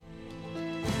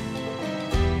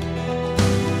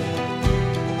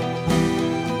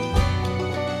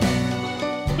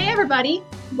everybody.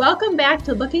 Welcome back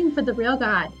to Looking for the Real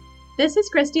God. This is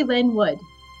Christy Lynn Wood.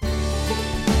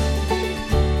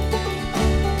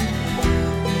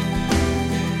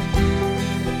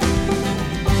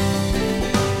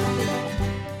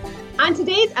 On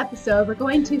today's episode, we're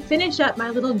going to finish up my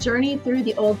little journey through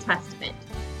the Old Testament.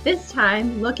 This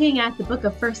time, looking at the book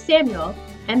of 1 Samuel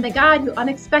and the God who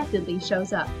unexpectedly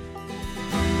shows up.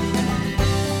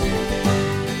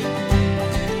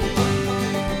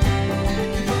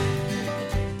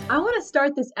 I want to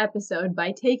start this episode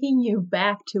by taking you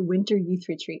back to Winter Youth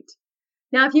Retreat.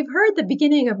 Now, if you've heard the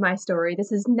beginning of my story,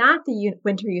 this is not the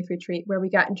Winter Youth Retreat where we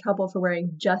got in trouble for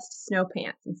wearing just snow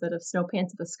pants instead of snow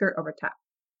pants with a skirt over top.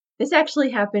 This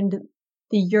actually happened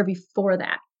the year before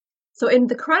that. So in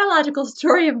the chronological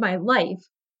story of my life,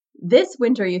 this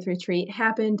Winter Youth Retreat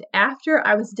happened after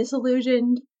I was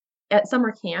disillusioned at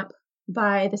summer camp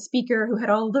by the speaker who had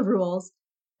all the rules,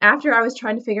 after I was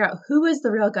trying to figure out who was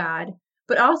the real God,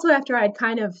 but also after I had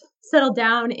kind of settled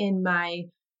down in my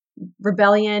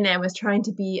rebellion and was trying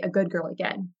to be a good girl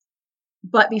again.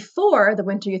 But before the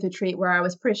Winter Youth Retreat, where I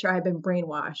was pretty sure I had been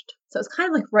brainwashed. So it was kind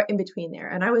of like right in between there.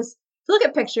 And I was, if you look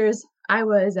at pictures, I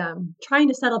was trying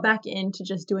to settle back into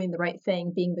just doing the right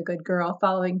thing, being the good girl,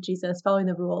 following Jesus, following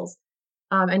the rules.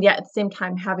 And yet at the same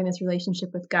time, having this relationship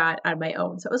with God on my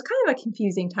own. So it was kind of a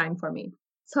confusing time for me.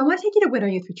 So I want to take you to Winter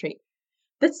Youth Retreat.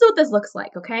 This is what this looks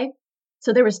like, okay?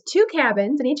 So there was 2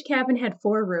 cabins, and each cabin had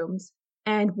 4 rooms.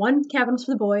 And one cabin was for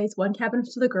the boys, one cabin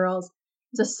was for the girls.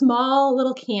 It was a small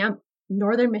little camp,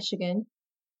 northern Michigan.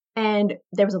 And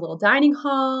there was a little dining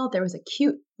hall. There was a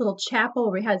cute little chapel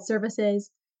where we had services.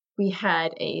 We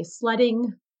had a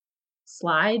sledding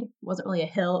slide. It wasn't really a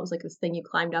hill. It was like this thing you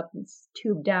climbed up and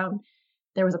tubed down.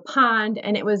 There was a pond,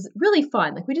 and it was really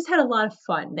fun. Like, we just had a lot of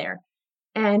fun there.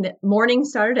 And morning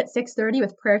started at 6:30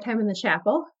 with prayer time in the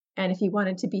chapel. And if you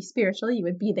wanted to be spiritual, you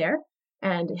would be there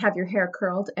and have your hair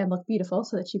curled and look beautiful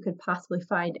so that you could possibly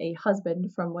find a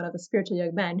husband from one of the spiritual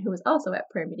young men who was also at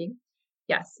prayer meeting.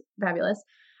 Yes, fabulous.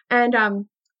 And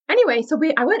anyway, so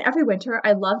I went every winter.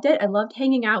 I loved it. I loved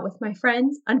hanging out with my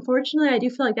friends. Unfortunately, I do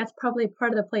feel like that's probably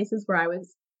part of the places where I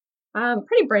was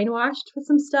pretty brainwashed with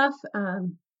some stuff.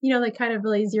 They kind of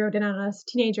really zeroed in on us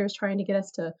teenagers, trying to get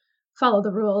us to follow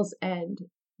the rules and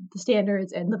the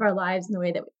standards and live our lives in the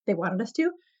way that they wanted us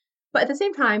to. But at the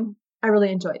same time, I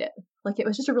really enjoyed it. Like, it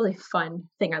was just a really fun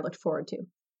thing I looked forward to.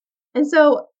 And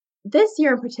so this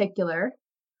year in particular,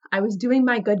 I was doing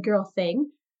my good girl thing,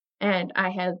 and I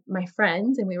had my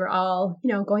friends, and we were all,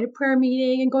 going to prayer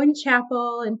meeting and going to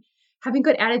chapel and having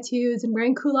good attitudes and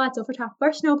wearing culottes over top of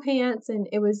our snow pants. And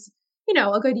it was,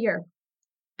 a good year.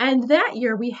 And that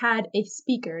year we had a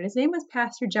speaker, and his name was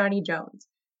Pastor Johnny Jones.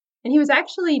 And he was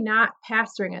actually not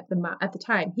pastoring at the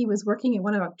time. He was working in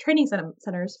one of our training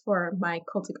centers for my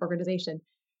cultic organization.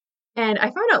 And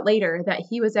I found out later that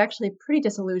he was actually pretty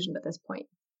disillusioned at this point.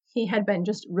 He had been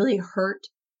just really hurt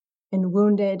and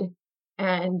wounded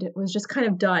and was just kind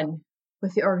of done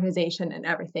with the organization and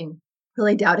everything,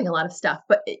 really doubting a lot of stuff.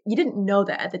 But you didn't know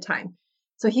that at the time.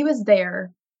 So he was there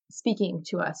speaking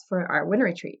to us for our winter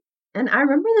retreat. And I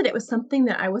remember that it was something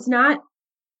that I was not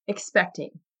expecting.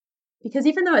 Because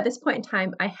even though at this point in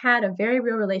time, I had a very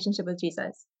real relationship with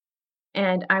Jesus,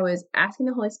 and I was asking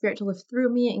the Holy Spirit to live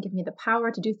through me and give me the power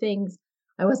to do things,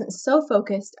 I wasn't so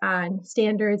focused on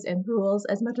standards and rules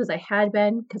as much as I had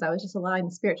been, because I was just allowing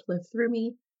the Spirit to live through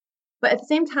me. But at the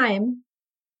same time,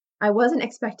 I wasn't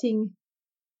expecting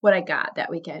what I got that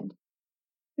weekend.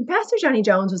 And Pastor Johnny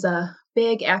Jones was a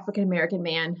big African-American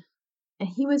man, and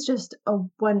he was just a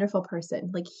wonderful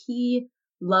person. Like, he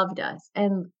loved us.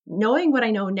 And knowing what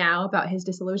I know now about his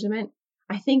disillusionment,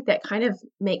 I think that kind of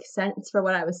makes sense for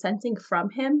what I was sensing from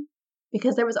him,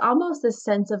 because there was almost this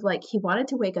sense of like he wanted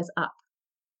to wake us up.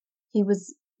 He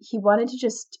wanted to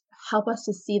just help us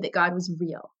to see that God was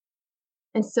real.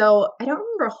 And so I don't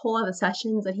remember a whole lot of the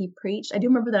sessions that he preached. I do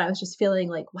remember that I was just feeling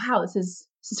like, wow, this is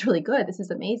really good. This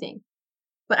is amazing.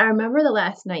 But I remember the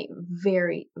last night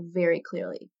very, very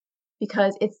clearly,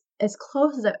 because it's as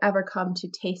close as I've ever come to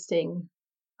tasting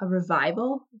a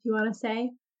revival, if you want to say,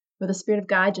 where the Spirit of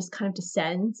God just kind of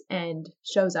descends and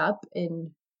shows up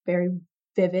in very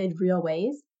vivid, real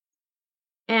ways.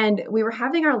 And we were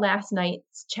having our last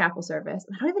night's chapel service.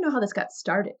 I don't even know how this got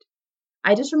started.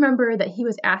 I just remember that he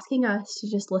was asking us to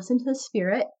just listen to the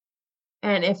Spirit.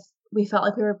 And if we felt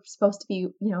like we were supposed to be,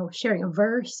 sharing a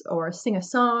verse or sing a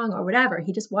song or whatever,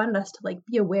 he just wanted us to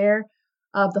be aware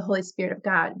of the Holy Spirit of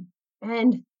God.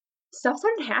 And stuff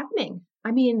started happening.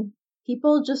 I mean,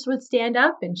 people just would stand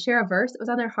up and share a verse that was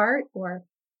on their heart, or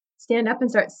stand up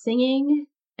and start singing.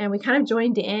 And we kind of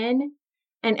joined in.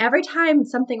 And every time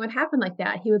something would happen like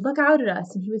that, he would look out at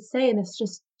us and he would say in this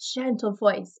just gentle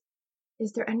voice,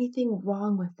 "Is there anything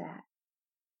wrong with that?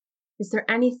 Is there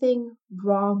anything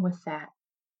wrong with that?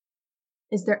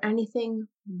 Is there anything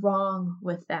wrong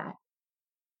with that?"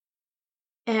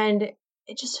 And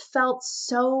it just felt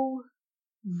so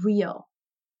real.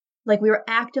 Like we were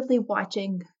actively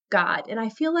watching God. And I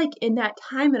feel like in that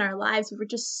time in our lives, we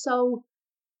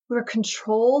were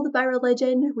controlled by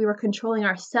religion. We were controlling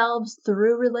ourselves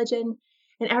through religion.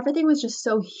 And everything was just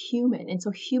so human and so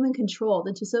human controlled.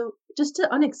 And just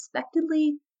to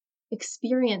unexpectedly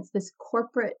experience this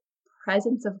corporate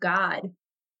presence of God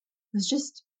was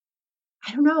just,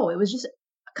 I don't know, it was just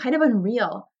kind of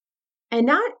unreal. And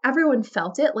not everyone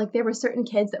felt it. Like there were certain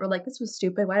kids that were like, this was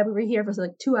stupid. Why were we here for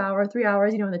like 2 hours, 3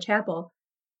 hours, in the chapel?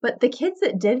 But the kids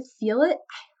that did feel it,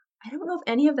 I don't know if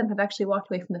any of them have actually walked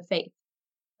away from the faith.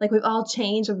 Like we've all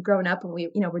changed, we've grown up and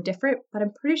we're different, but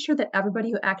I'm pretty sure that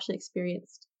everybody who actually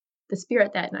experienced the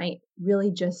Spirit that night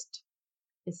really just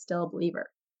is still a believer.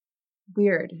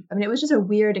 Weird. I mean, it was just a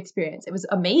weird experience. It was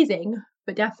amazing,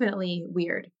 but definitely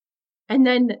weird. And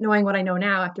then knowing what I know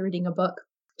now after reading a book,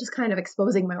 just kind of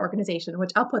exposing my organization,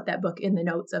 which I'll put that book in the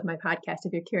notes of my podcast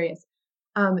if you're curious.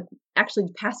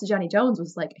 Actually, Pastor Johnny Jones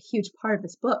was like a huge part of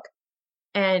this book.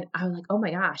 And I was like, oh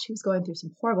my gosh, he was going through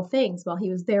some horrible things while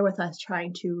he was there with us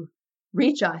trying to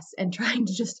reach us and trying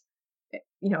to just,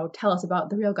 tell us about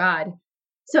the real God.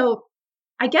 So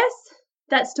I guess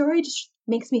that story just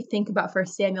makes me think about 1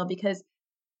 Samuel because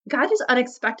God just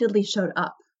unexpectedly showed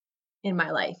up in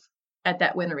my life at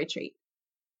that winter retreat.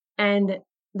 And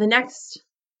the next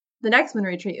winter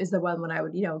retreat is the one when I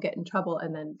would, get in trouble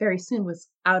and then very soon was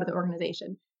out of the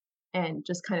organization and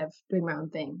just kind of doing my own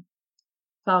thing,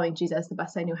 following Jesus the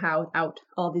best I knew how without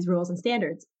all these rules and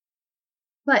standards.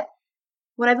 But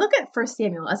when I look at 1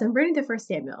 Samuel, as I'm reading through 1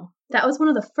 Samuel, that was one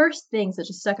of the first things that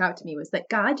just stuck out to me was that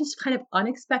God just kind of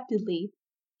unexpectedly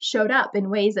showed up in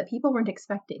ways that people weren't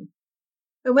expecting.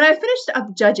 And when I finished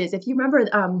up Judges, if you remember,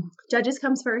 Judges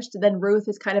comes first, then Ruth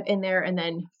is kind of in there, and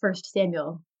then 1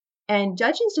 Samuel. And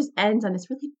Judges just ends on this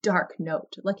really dark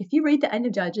note. Like if you read the end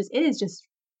of Judges, it is just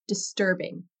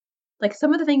disturbing. Like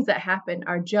some of the things that happen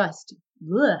are just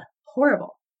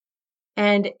horrible.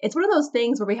 And it's one of those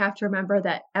things where we have to remember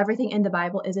that everything in the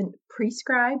Bible isn't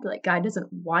prescribed. Like God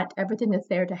doesn't want everything that's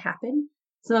there to happen.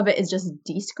 Some of it is just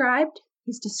described.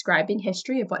 He's describing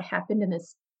history of what happened in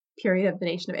this period of the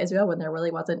nation of Israel when there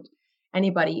really wasn't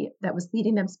anybody that was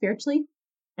leading them spiritually.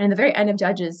 And in the very end of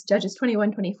Judges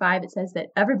 21-25, it says that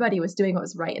everybody was doing what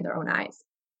was right in their own eyes.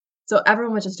 So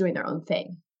everyone was just doing their own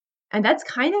thing. And that's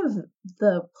kind of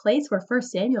the place where 1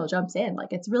 Samuel jumps in.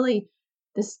 Like it's really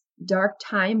this dark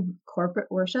time. Corporate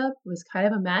worship was kind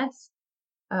of a mess.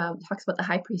 Talks about the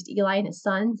high priest Eli and his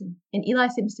sons. And Eli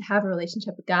seems to have a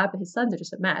relationship with God, but his sons are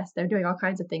just a mess. They're doing all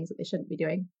kinds of things that they shouldn't be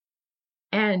doing.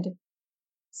 And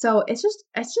so it's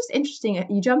just interesting.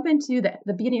 You jump into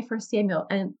the beginning of 1 Samuel,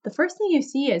 and the first thing you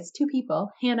see is two people,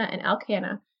 Hannah and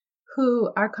Elkanah, who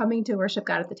are coming to worship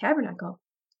God at the tabernacle.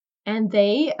 And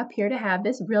they appear to have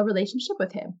this real relationship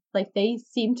with him. Like they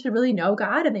seem to really know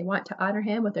God and they want to honor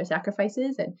him with their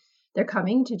sacrifices. And they're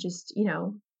coming to just,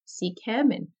 seek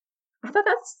him. And I thought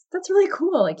that's really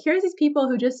cool. Like here's these people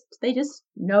who they just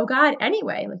know God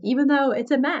anyway. Like even though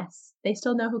it's a mess, they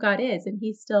still know who God is and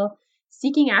he's still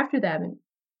seeking after them. And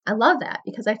I love that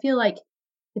because I feel like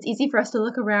it's easy for us to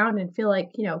look around and feel like,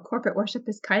 corporate worship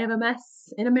is kind of a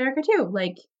mess in America too.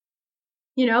 Like,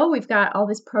 we've got all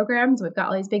these programs, we've got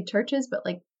all these big churches, but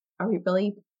like, are we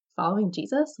really following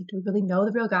Jesus? Like, do we really know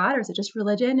the real God, or is it just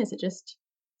religion? Is it just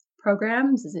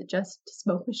programs? Is it just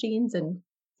smoke machines and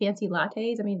fancy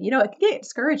lattes? I mean, it can get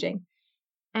discouraging.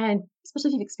 And especially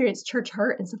if you've experienced church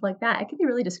hurt and stuff like that, it can be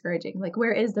really discouraging. Like,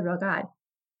 where is the real God?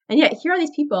 And yet here are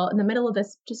these people in the middle of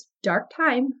this just dark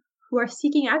time who are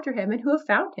seeking after him and who have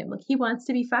found him. Like he wants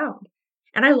to be found.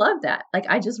 And I love that. Like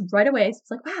I just right away, it's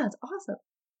like, wow, that's awesome.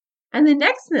 And the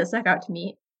next thing that stuck out to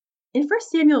me, in 1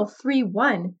 Samuel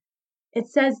 3:1, it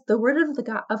says the word of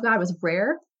God was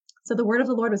rare. So the word of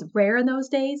the Lord was rare in those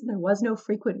days, and there was no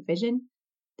frequent vision.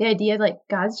 The idea like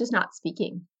God's just not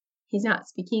speaking. He's not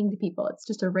speaking to people. It's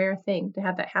just a rare thing to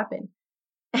have that happen.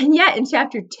 And yet in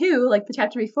chapter 2, like the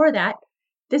chapter before that,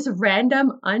 this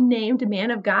random unnamed man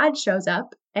of God shows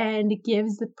up and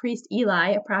gives the priest Eli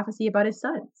a prophecy about his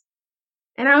sons.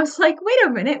 And I was like, wait a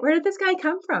minute, where did this guy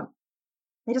come from?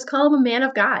 They just call him a man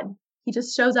of God. He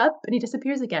just shows up and he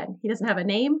disappears again. He doesn't have a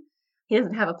name. He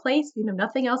doesn't have a place. We know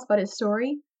nothing else about his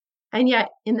story. And yet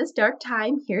in this dark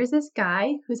time, here's this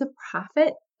guy who's a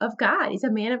prophet of God. He's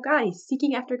a man of God. He's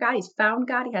seeking after God. He's found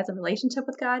God. He has a relationship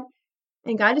with God.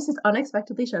 And God just has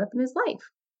unexpectedly showed up in his life.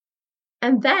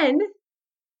 And then,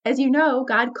 as you know,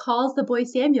 God calls the boy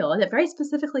Samuel, and it very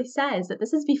specifically says that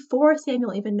this is before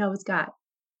Samuel even knows God.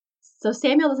 So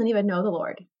Samuel doesn't even know the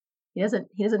Lord. He doesn't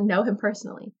know him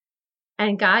personally.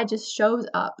 And God just shows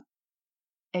up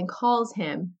and calls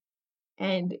him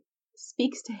and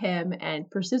speaks to him and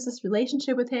pursues this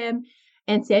relationship with him.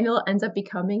 And Samuel ends up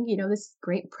becoming, this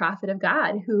great prophet of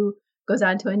God who goes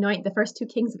on to anoint the first two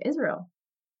kings of Israel.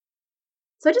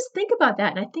 So I just think about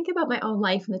that, and I think about my own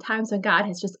life and the times when God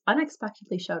has just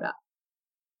unexpectedly showed up.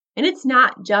 And it's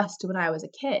not just when I was a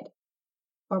kid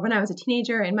or when I was a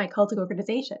teenager in my cultic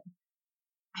organization.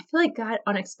 I feel like God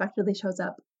unexpectedly shows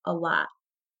up a lot.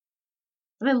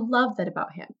 And I love that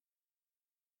about him.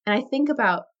 And I think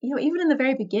about, even in the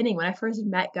very beginning when I first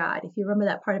met God, if you remember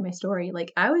that part of my story,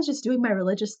 like I was just doing my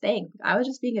religious thing. I was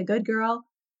just being a good girl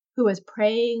who was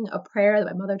praying a prayer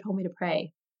that my mother told me to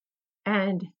pray.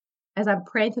 And as I'm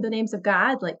praying through the names of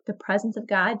God, like the presence of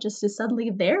God just is suddenly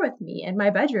there with me in my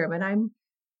bedroom. And I'm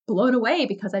blown away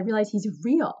because I realize he's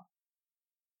real.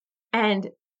 And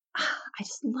I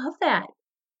just love that.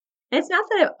 And it's not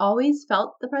that I've always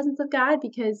felt the presence of God,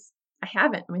 because I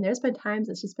haven't. I mean, there's been times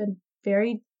it's just been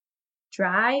very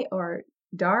dry or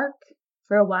dark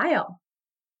for a while.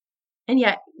 And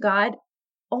yet God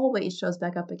always shows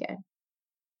back up again.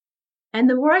 And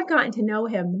the more I've gotten to know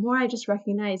him, the more I just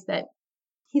recognize that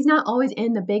he's not always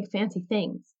in the big fancy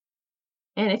things.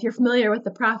 And if you're familiar with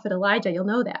the prophet Elijah, you'll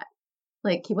know that.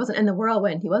 Like, he wasn't in the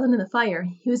whirlwind, he wasn't in the fire,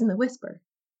 he was in the whisper.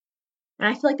 And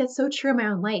I feel like that's so true in my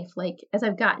own life. Like, as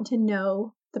I've gotten to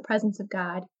know the presence of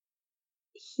God,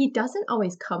 he doesn't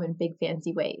always come in big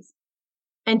fancy ways.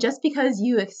 And just because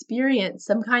you experience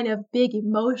some kind of big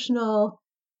emotional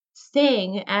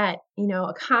thing at,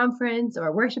 a conference or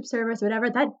a worship service or whatever,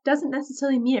 that doesn't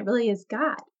necessarily mean it really is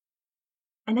God.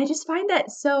 And I just find that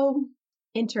so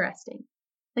interesting.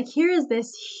 Like, here is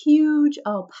this huge,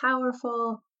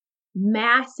 all-powerful,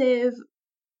 massive,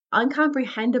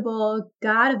 uncomprehendable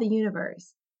God of the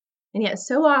universe. And yet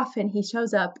so often he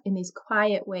shows up in these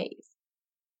quiet ways.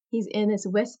 He's in this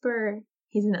whisper.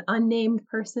 He's an unnamed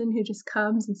person who just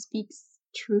comes and speaks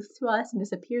truth to us and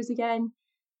disappears again.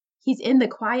 He's in the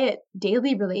quiet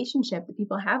daily relationship that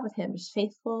people have with him, just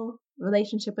faithful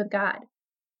relationship with God.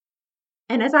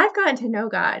 And as I've gotten to know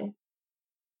God,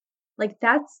 like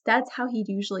that's how he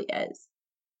usually is.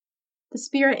 The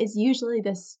Spirit is usually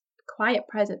this quiet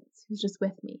presence who's just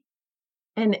with me.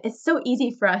 And it's so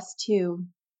easy for us to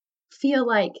feel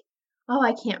like, oh,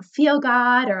 I can't feel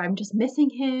God, or I'm just missing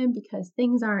him because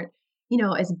things aren't,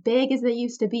 as big as they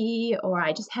used to be, or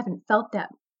I just haven't felt that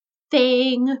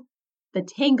thing, the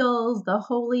tingles, the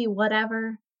holy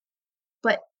whatever.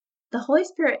 But the Holy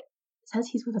Spirit says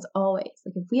he's with us always.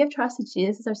 Like, if we have trusted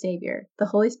Jesus as our Savior, the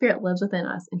Holy Spirit lives within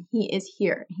us and he is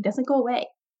here. He doesn't go away.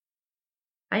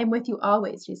 I am with you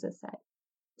always, Jesus said.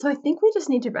 So I think we just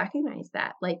need to recognize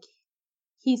that. Like,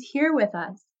 he's here with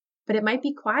us, but it might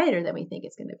be quieter than we think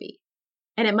it's going to be.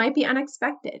 And it might be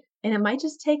unexpected. And it might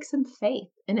just take some faith.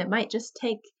 And it might just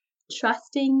take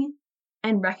trusting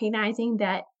and recognizing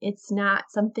that it's not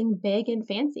something big and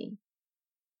fancy.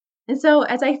 And so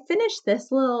as I finish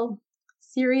this little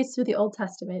series through the Old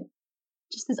Testament,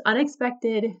 just this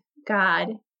unexpected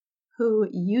God who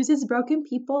uses broken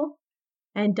people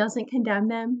and doesn't condemn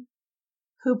them,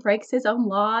 who breaks his own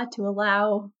law to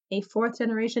allow a fourth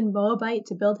generation Moabite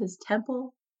to build his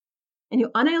temple, and who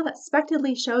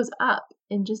unexpectedly shows up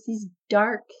in just these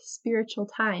dark spiritual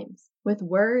times with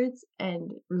words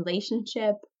and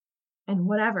relationship and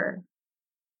whatever.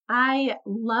 I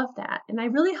love that. And I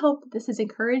really hope that this has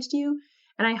encouraged you.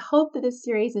 And I hope that this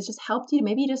series has just helped you to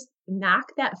maybe just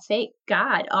knock that fake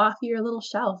God off your little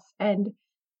shelf and,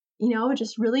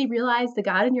 just really realize the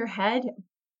God in your head,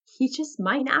 he just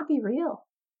might not be real.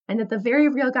 And that the very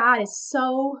real God is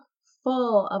so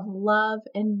full of love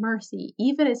and mercy,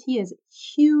 even as he is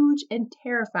huge and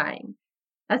terrifying.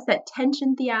 That's that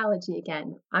tension theology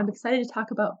again. I'm excited to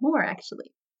talk about more,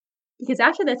 actually. Because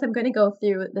after this, I'm going to go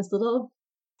through this little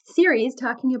series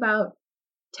talking about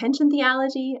tension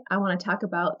theology. I want to talk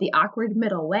about the awkward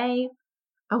middle way.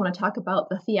 I want to talk about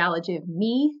the theology of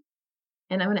me.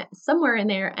 And I'm going to, somewhere in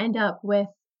there, end up with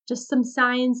just some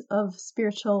signs of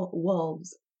spiritual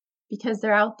wolves, because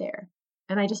they're out there.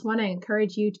 And I just want to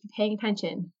encourage you to be paying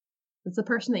attention. Is the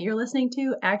person that you're listening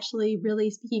to actually really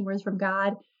speaking words from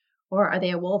God? Or are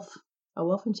they a wolf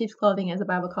in sheep's clothing, as the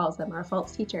Bible calls them, or a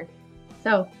false teacher?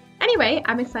 So anyway,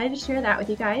 I'm excited to share that with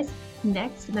you guys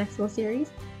next little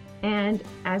series. And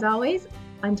as always,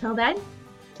 until then,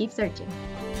 keep searching.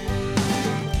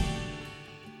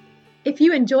 If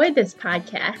you enjoyed this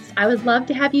podcast, I would love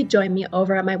to have you join me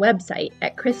over on my website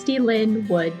at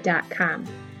christylynnwood.com.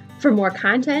 For more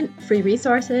content, free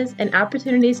resources, and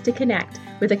opportunities to connect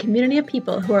with a community of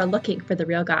people who are looking for the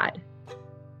real God.